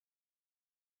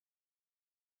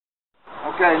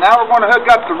Okay, now we're going to hook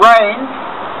up the reins.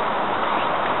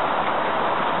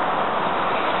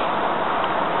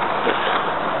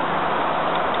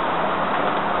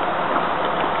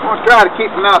 I'm going to try to keep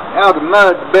them out of the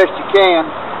mud the best you can.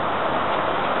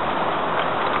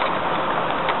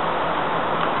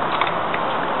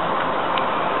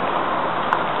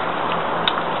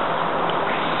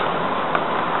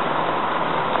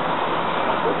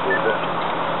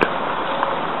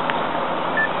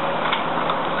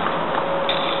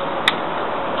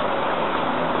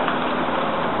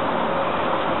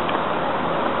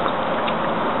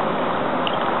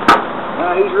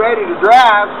 He's ready to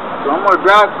drive, so I'm going to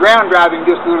ground drive him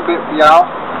just a little bit for y'all.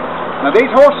 Now these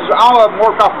horses, all of them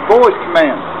work off of voice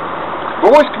commands.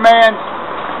 Voice commands,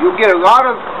 you'll get a lot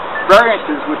of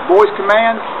variances with voice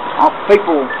commands off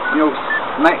people,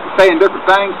 saying different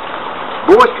things.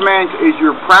 Voice commands is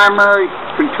your primary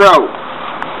control.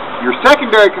 Your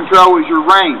secondary control is your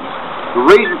reins. The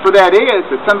reason for that is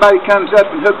that somebody comes up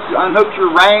and unhooks your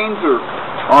reins, or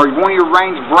one of your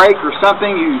reins break or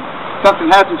something,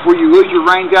 something happens where you lose your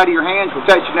reins out of your hands, which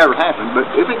that should never happen. But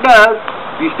if it does,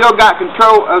 you still got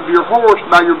control of your horse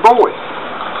by your voice.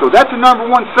 So that's the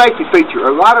 #1 safety feature.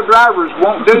 A lot of drivers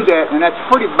won't do that, and that's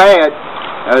pretty bad,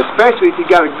 especially if you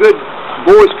got a good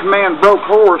voice command broke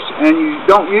horse and you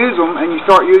don't use them and you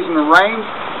start using the reins.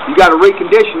 You got to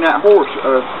recondition that horse.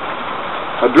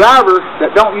 A driver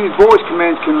that don't use voice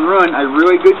commands can run a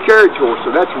really good carriage horse, so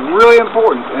that's really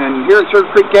important. And here at Sugar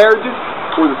Creek Carriages,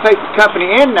 we're the safety company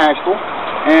in Nashville,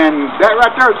 and that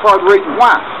right there is part of the reason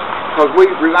why. Because we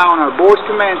rely on our voice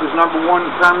commands as #1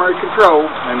 primary control,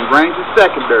 and the reins is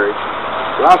secondary.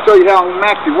 So I'll show you how it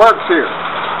actually works here.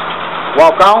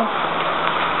 Walk on.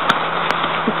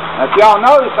 Now if y'all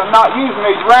notice, I'm not using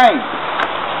these reins.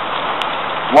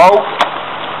 Whoa.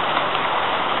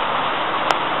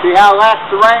 See how lax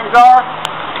the reins are?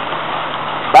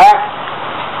 Back,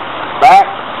 back,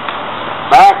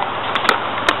 back,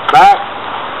 back,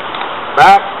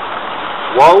 back.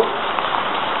 Whoa.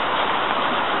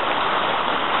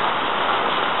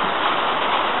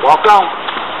 Walk on.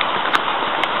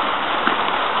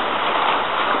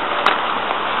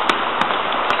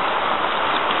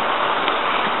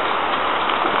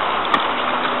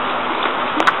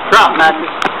 Trump matches.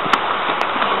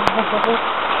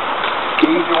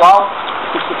 Easy walk.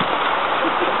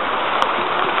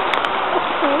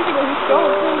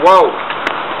 Whoa.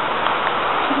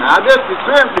 Now I just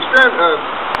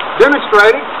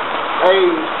demonstrated a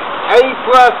A+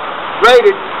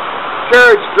 rated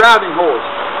carriage driving horse.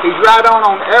 He's right on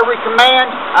every command.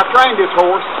 I trained this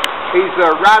horse. He's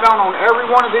right on every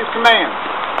one of his commands.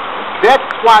 That's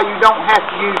why you don't have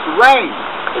to use the reins.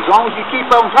 As long as you keep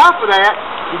on top of that,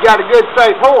 you got a good,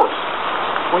 safe horse.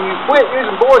 When you quit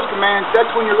using voice commands, that's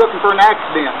when you're looking for an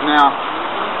accident. Now,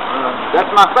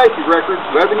 that's my safety record.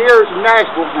 11 years in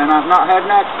Nashville, and I've not had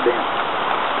an accident.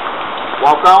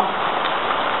 Walk on.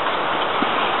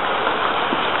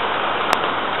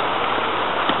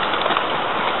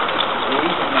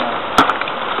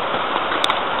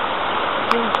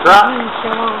 Right.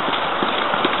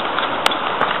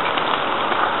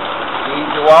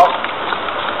 Easy walk.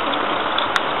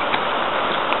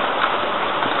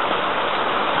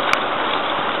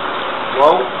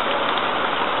 Whoa.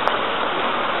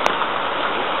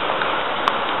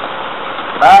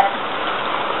 Back.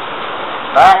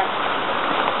 Back.